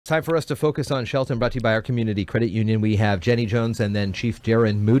Time for us to focus on Shelton, brought to you by our Community Credit Union. We have Jennie Jones and then Chief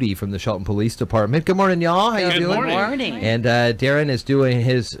Darrin Moody from the Shelton Police Department. Good morning, y'all. How you doing? Good morning. And Darrin is doing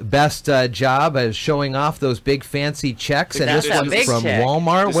his best job as showing off those big fancy checks. And this one's from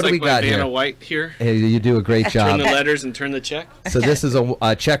Walmart. Just what do we got here? Vanna White here. Hey, you do a great job. Turn the letters and turn the check. So this is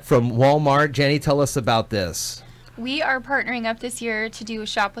a check from Walmart. Jennie, tell us about this. We are partnering up this year to do a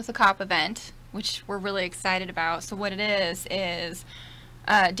Shop with a Cop event, which we're really excited about. So what it is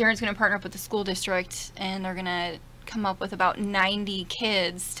Darrin's going to partner up with the school district, and they're going to come up with about 90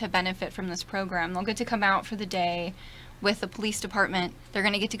 kids to benefit from this program. They'll get to come out for the day with the police department. They're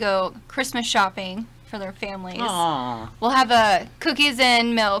going to get to go Christmas shopping for their families. Aww. We'll have a cookies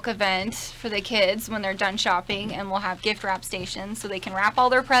and milk event for the kids when they're done shopping, and we'll have gift wrap stations so they can wrap all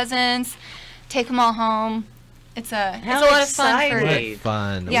their presents, take them all home. It's a lot of fun. What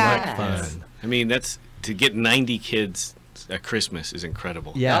fun. Yeah. What fun. I mean, that's to get 90 kids at Christmas is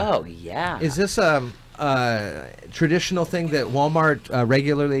incredible. Yeah. Oh, yeah. Is this a traditional thing that Walmart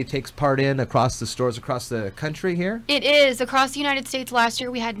regularly takes part in across the stores across the country here? It is. Across the United States last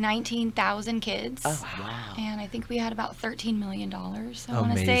year, we had 19,000 kids. Oh, wow. And I think we had about $13 million. I want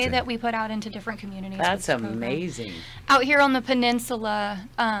to say Amazing. that we put out into different communities. That's with this program. amazing. Out here on the peninsula,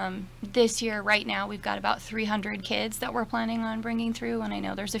 this year, right now, we've got about 300 kids that we're planning on bringing through. And I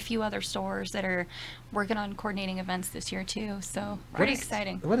know there's a few other stores that are working on coordinating events this year, too. So pretty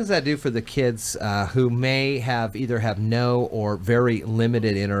exciting. What does that do for the kids who may have no or very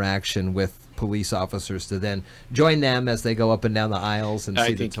limited interaction with police officers to then join them as they go up and down the aisles and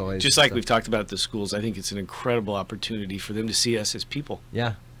see the toys? Just like we've talked about at the schools, I think it's an incredible opportunity for them to see us as people.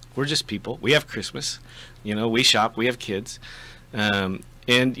 Yeah. We're just people. We have Christmas. You know, we shop. We have kids.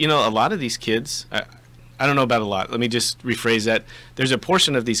 And, you know, a lot of these kids, I don't know about a lot. Let me just rephrase that. There's a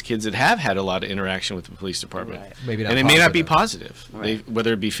portion of these kids that have had a lot of interaction with the police department. Right. Maybe not and it may not be positive, Right.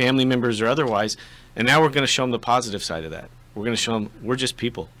 whether it be family members or otherwise. And now we're going to show them the positive side of that. We're going to show them we're just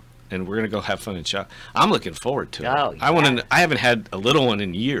people, and we're going to go have fun and shop. I'm looking forward to it. Oh, yeah. I haven't had a little one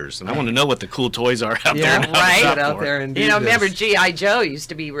in years, and I want to know what the cool toys are out there. And right. Get out there and do You know, this. remember G.I. Joe used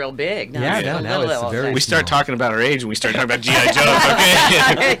to be real big. Now Yeah, it's no, a now little it's very we start small. talking about our age, and we start talking about G.I. Joe.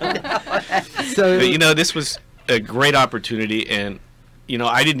 Okay. So, But, you know, this was a great opportunity, and, you know,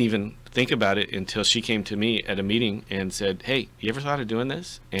 I didn't even think about it until she came to me at a meeting and said, hey, you ever thought of doing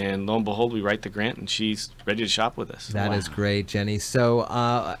this? And lo and behold, we write the grant, and she's ready to shop with us. that is great, Jennie.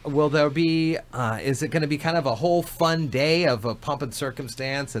 So will there be, is it going to be kind of a whole fun day of a pomp and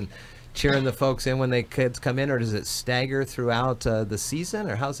circumstance and cheering the folks in when the kids come in, or does it stagger throughout the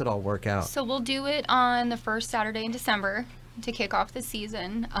season, or how's it all work out? So we'll do it on the first Saturday in December to kick off the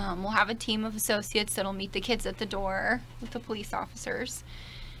season. We'll have a team of associates that'll meet the kids at the door with the police officers.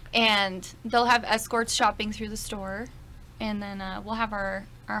 And they'll have escorts shopping through the store. And then we'll have our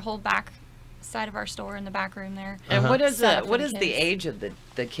whole back side of our store in the back room there. And what is set up what for is the kids. age of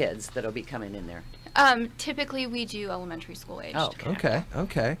the kids that'll be coming in there? Typically we do elementary school age. Oh,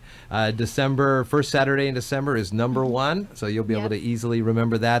 Okay. December, first Saturday in December is number one, so you'll be able to easily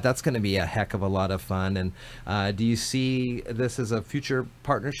remember that. That's going to be a heck of a lot of fun. And do you see this as a future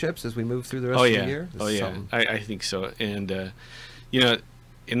partnerships as we move through the rest of the year? Oh, yeah. I think so. And, you know,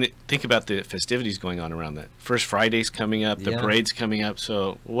 think about the festivities going on around that. First Friday's coming up, the parade's coming up.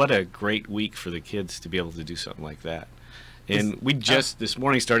 So what a great week for the kids to be able to do something like that. And we just this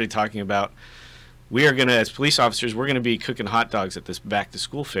morning started talking about we are going to, as police officers, we're going to be cooking hot dogs at this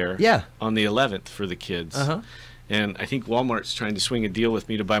back-to-school fair on the 11th for the kids. And I think Walmart's trying to swing a deal with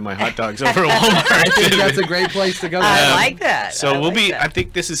me to buy my hot dogs over at Walmart. I think that's a great place to go. I like that. So I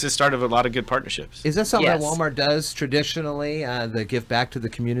think this is the start of a lot of good partnerships. Is that something that Walmart does traditionally, the give back to the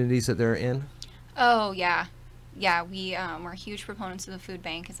communities that they're in? Oh, yeah. Yeah, we're huge proponents of the food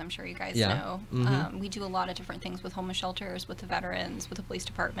bank, as I'm sure you guys know. We do a lot of different things with homeless shelters, with the veterans, with the police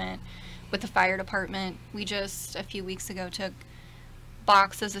department, with the fire department. We just, a few weeks ago, took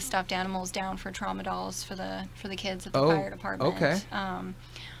boxes of stuffed animals down for trauma dolls for the kids at the fire department.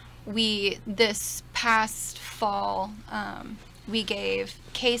 This past fall, we gave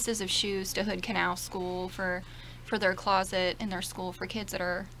cases of shoes to Hood Canal School for their closet in their school for kids that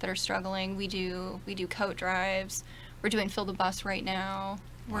are struggling. We do coat drives. We're doing Fill the Bus right now.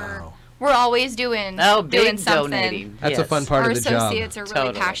 We're always doing something. Donating. That's a fun part Our of the job. Our associates are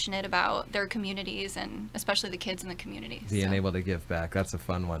really passionate about their communities, and especially the kids in the communities. Being able to give back. That's a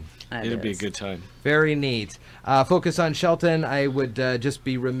fun one. It'll be a good time. Very neat. Focus on Shelton. I would just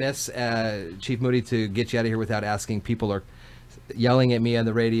be remiss, Chief Moody, to get you out of here without asking. People are yelling at me on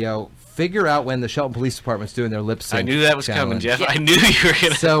the radio. Figure out when the Shelton Police Department's doing their lip sync. I knew that was coming, challenge. Jeff. I knew you were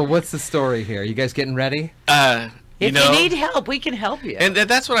going to. So what's the story here? You guys getting ready? If you need help, we can help you. And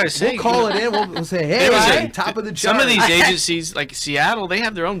that's what I was saying. We'll call it in. We'll say, hey, Right? top of the chart. Some of these agencies, like Seattle, they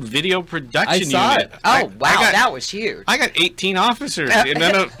have their own video production saw unit. it. Oh, wow, that was huge. I got 18 officers. And we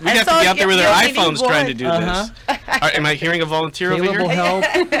have to be out there with our iPhones trying to do this. Am I hearing a volunteer over Caleb here? will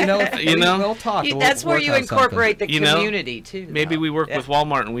help. We'll talk. That's where you incorporate the You know, community, too. Maybe we work with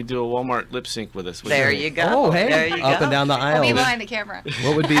Walmart and we do a Walmart lip sync with us. There you go. Oh, hey, there you up go. and down the I'll aisle. be behind the camera.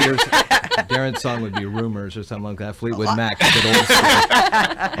 What would be your Darrin's song? Would be Rumors or something like that. Fleetwood Mac. Good old school.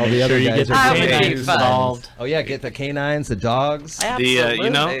 All the other guys are canines involved. Oh yeah, get the canines, the dogs.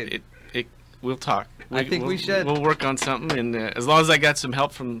 Absolutely. We'll talk. I think we should. We'll work on something, and as long as I got some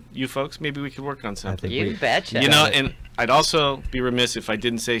help from you folks, maybe we could work on something. You betcha. You know, and I'd also be remiss if I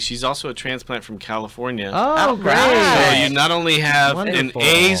didn't say she's also a transplant from California. Oh, great! So you not only have Wonderful. an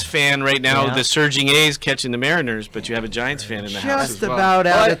A's fan right now, Yeah. the surging A's catching the Mariners, but you have a Giants fan in the house Just as well. about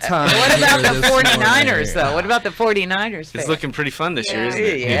out of time. What about here the this 49ers, morning. though? What about the 49ers? It's looking pretty fun this year, isn't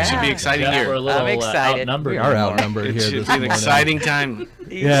it? Yeah. It should be an exciting Yeah, we're a year. little I'm excited. outnumbered. We are anymore. outnumbered It here should this be an morning. exciting time.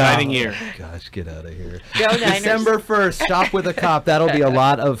 Yeah. Exciting year. Gosh, get out of here. Go Niners. December 1st, Shop with a Cop. That'll be a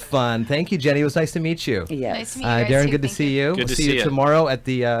lot of fun. Thank you, Jenny. It was nice to meet you. Yes. Nice to meet you guys, Darrin, too. good to Thank see you. Good We'll to see see you ya. tomorrow at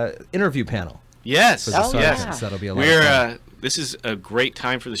the interview panel. Yes. For the Oh, sergeants. yeah. That'll be a lot of fun. This is a great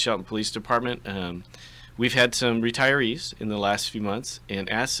time for the Shelton Police Department. We've had some retirees in the last few months, and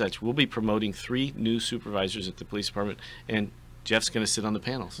as such, we'll be promoting 3 new supervisors at the police department, and Jeff's going to sit on the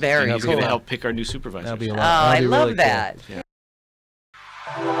panels. Very and he's cool. going to help pick our new supervisors. That'll be a Oh, lot. That'll I be love really cool. that. Yeah.